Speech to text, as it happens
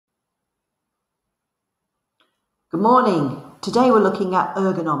Good morning. Today we're looking at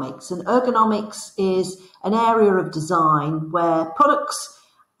ergonomics, and ergonomics is an area of design where products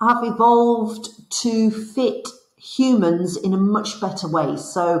have evolved to fit humans in a much better way.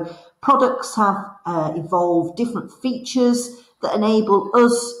 So products have evolved different features that enable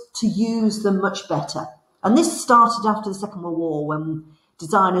us to use them much better. And this started after the Second World War, when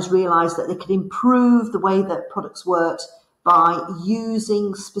designers realised that they could improve the way that products worked by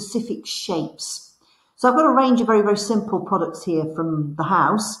using specific shapes. So I've got a range of very, very simple products here from the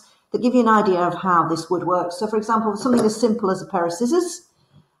house that give you an idea of how this would work. So for example, something as simple as a pair of scissors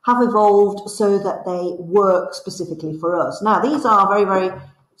have evolved so that they work specifically for us. Now, these are very, very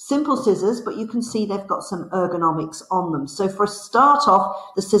simple scissors, but you can see they've got some ergonomics on them. So for a start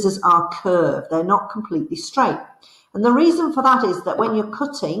off, the scissors are curved. They're not completely straight. And the reason for that is that when you're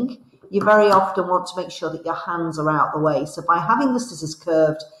cutting, you very often want to make sure that your hands are out the way. So by having the scissors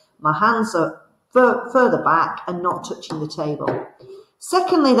curved, my hands are further back and not touching the table.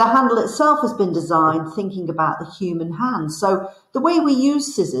 Secondly, the handle itself has been designed thinking about the human hand. So the way we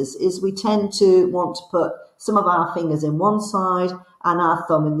use scissors is we tend to want to put some of our fingers in one side and our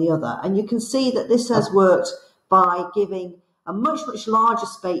thumb in the other. And you can see that this has worked by giving a much, much larger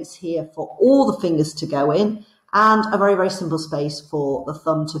space here for all the fingers to go in and a very, very simple space for the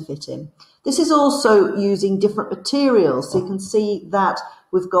thumb to fit in. This is also using different materials. So you can see that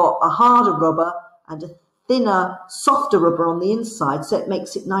we've got a harder rubber and a thinner, softer rubber on the inside, so it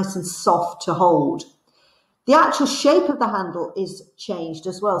makes it nice and soft to hold. The actual shape of the handle is changed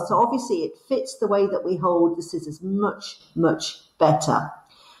as well. So obviously it fits the way that we hold the scissors much, much better.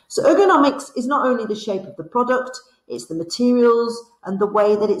 So ergonomics is not only the shape of the product, it's the materials and the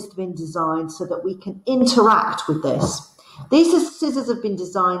way that it's been designed so that we can interact with this. These scissors have been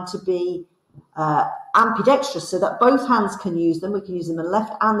designed to be ambidextrous so that both hands can use them. We can use them in the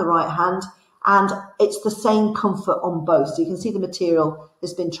left and the right hand, and it's the same comfort on both. So you can see the material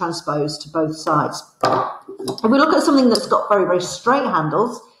has been transposed to both sides. If we look at something that's got very, very straight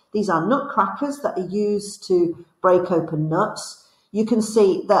handles, these are nut crackers that are used to break open nuts. You can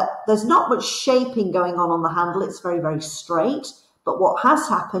see that there's not much shaping going on the handle. It's very, very straight. But what has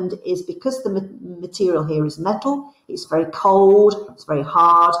happened is because the material here is metal, it's very cold, it's very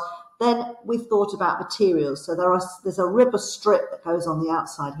hard, then we've thought about materials. So there's a rubber strip that goes on the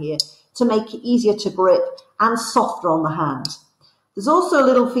outside here to make it easier to grip and softer on the hand. There's also a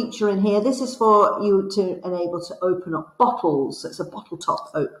little feature in here. This is for you to enable to open up bottles. So it's a bottle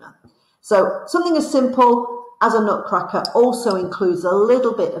top opener. So something as simple as a nutcracker also includes a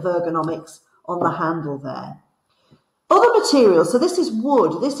little bit of ergonomics on the handle there. Other materials, so this is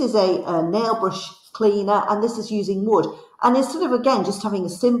wood. This is a nail brush cleaner, and this is using wood. And instead of, again, just having a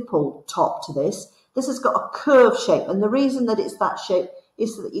simple top to this, this has got a curved shape. And the reason that it's that shape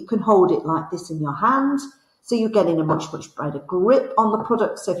is so that you can hold it like this in your hand. So you're getting a much, much better grip on the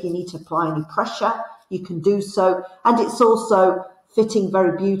product. So if you need to apply any pressure, you can do so. And it's also fitting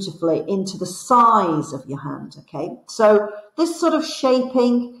very beautifully into the size of your hand, okay? So this sort of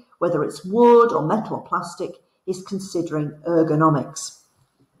shaping, whether it's wood or metal or plastic, is considering ergonomics.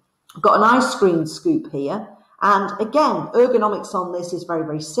 I've got an ice cream scoop here. And again, ergonomics on this is very,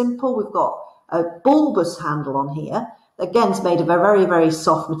 very simple. We've got a bulbous handle on here. Again, it's made of a very, very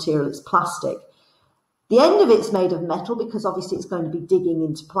soft material. It's plastic. The end of it's made of metal because obviously it's going to be digging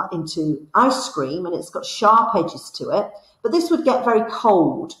into ice cream, and it's got sharp edges to it. But this would get very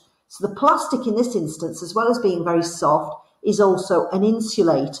cold. So the plastic in this instance, as well as being very soft, is also an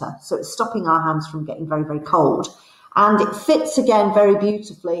insulator. So it's stopping our hands from getting very, very cold. And it fits again very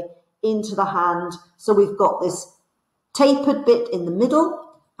beautifully into the hand. So we've got this tapered bit in the middle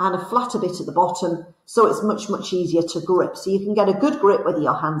and a flatter bit at the bottom. So it's much, much easier to grip. So you can get a good grip whether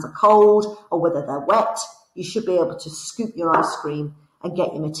your hands are cold or whether they're wet. You should be able to scoop your ice cream and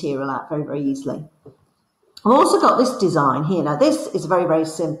get your material out very, very easily. I've also got this design here. Now this is a very, very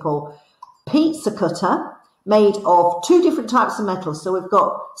simple pizza cutter made of two different types of metal. So we've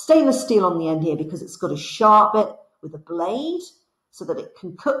got stainless steel on the end here because it's got a sharp bit with a blade so that it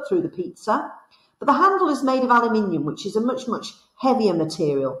can cut through the pizza. But the handle is made of aluminium, which is a much, much heavier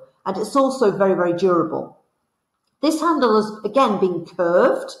material, and it's also very, very durable. This handle has, again, been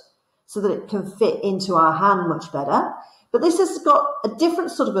curved so that it can fit into our hand much better. But this has got a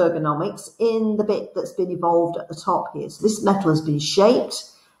different sort of ergonomics in the bit that's been evolved at the top here. So this metal has been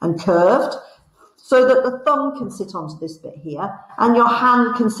shaped and curved so that the thumb can sit onto this bit here and your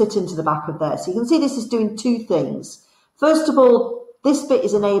hand can sit into the back of there. So you can see this is doing two things. First of all, this bit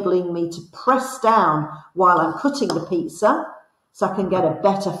is enabling me to press down while I'm cutting the pizza so I can get a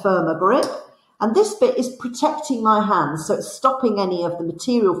better, firmer grip. And this bit is protecting my hands, so it's stopping any of the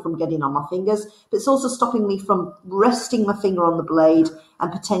material from getting on my fingers, but it's also stopping me from resting my finger on the blade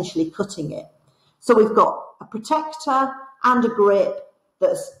and potentially cutting it. So we've got a protector and a grip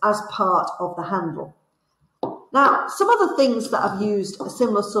that's as part of the handle. Now, some other things that have used a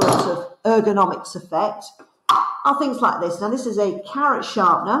similar sort of ergonomics effect are things like this. Now, this is a carrot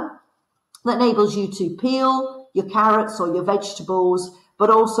sharpener that enables you to peel your carrots or your vegetables, but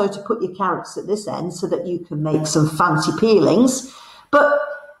also to put your carrots at this end so that you can make some fancy peelings. But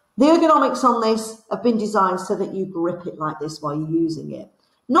the ergonomics on this have been designed so that you grip it like this while you're using it.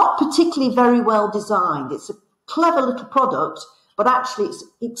 Not particularly very well designed. It's a clever little product, but actually it's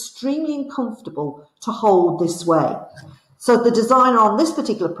extremely uncomfortable to hold this way. So the designer on this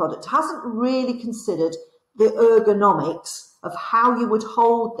particular product hasn't really considered the ergonomics of how you would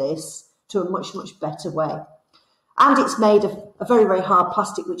hold this to a much, much better way. And it's made of a very, very hard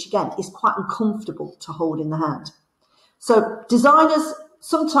plastic, which again is quite uncomfortable to hold in the hand. So designers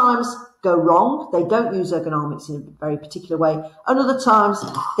sometimes go wrong. They don't use ergonomics in a very particular way. And other times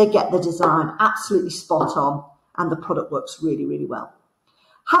they get the design absolutely spot on and the product works really, really well.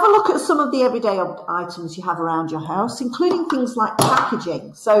 Have a look at some of the everyday items you have around your house, including things like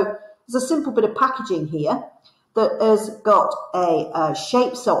packaging. So there's a simple bit of packaging here that has got a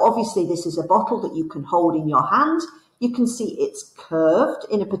shape. So obviously this is a bottle that you can hold in your hand. You can see it's curved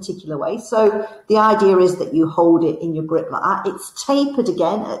in a particular way. So the idea is that you hold it in your grip like that. It's tapered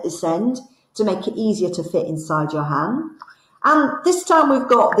again at this end to make it easier to fit inside your hand. And this time we've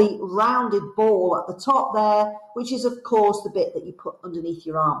got the rounded ball at the top there, which is of course the bit that you put underneath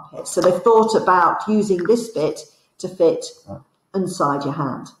your armpit. So they've thought about using this bit to fit inside your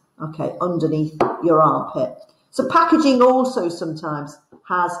hand, okay, underneath your armpit. So packaging also sometimes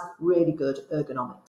has really good ergonomics.